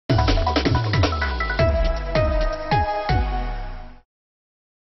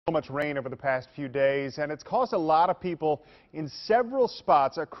So much rain over the past few days, and it's caused a lot of people in several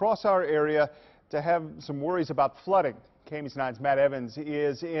spots across our area to have some worries about flooding. KMBC 9's Matt Evans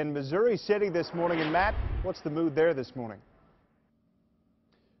is in Missouri City this morning. And Matt, what's the mood there this morning?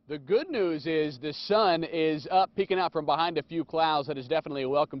 The good news is the sun is up, peeking out from behind a few clouds. That is definitely a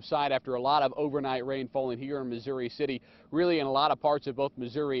welcome sight after a lot of overnight rain falling here in Missouri City, really in a lot of parts of both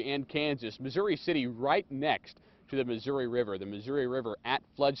Missouri and Kansas. Missouri City right next to the Missouri River. The Missouri River at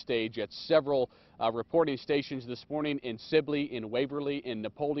flood stage at several reporting stations this morning in Sibley, in Waverly, in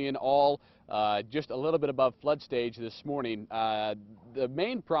Napoleon, all just a little bit above flood stage this morning. The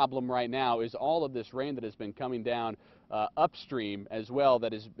main problem right now is all of this rain that has been coming down upstream as well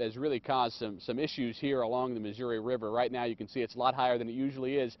that has really caused some issues here along the Missouri River. Right now you can see it's a lot higher than it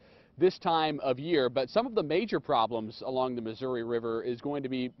usually is this time of year, but some of the major problems along the Missouri River is going to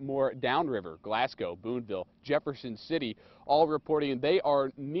be more downriver. Glasgow, Boonville, Jefferson City, all reporting they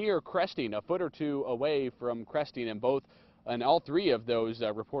are near cresting, a foot or two away from cresting in both and all three of those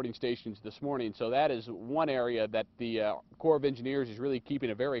reporting stations this morning. So that is one area that the Corps of Engineers is really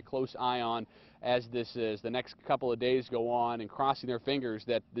keeping a very close eye on as the next couple of days go on, and crossing their fingers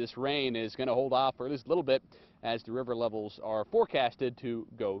that this rain is going to hold off for at least a little bit as the river levels are forecasted to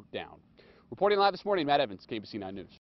go down. Reporting live this morning, Matt Evans, KMBC 9 News.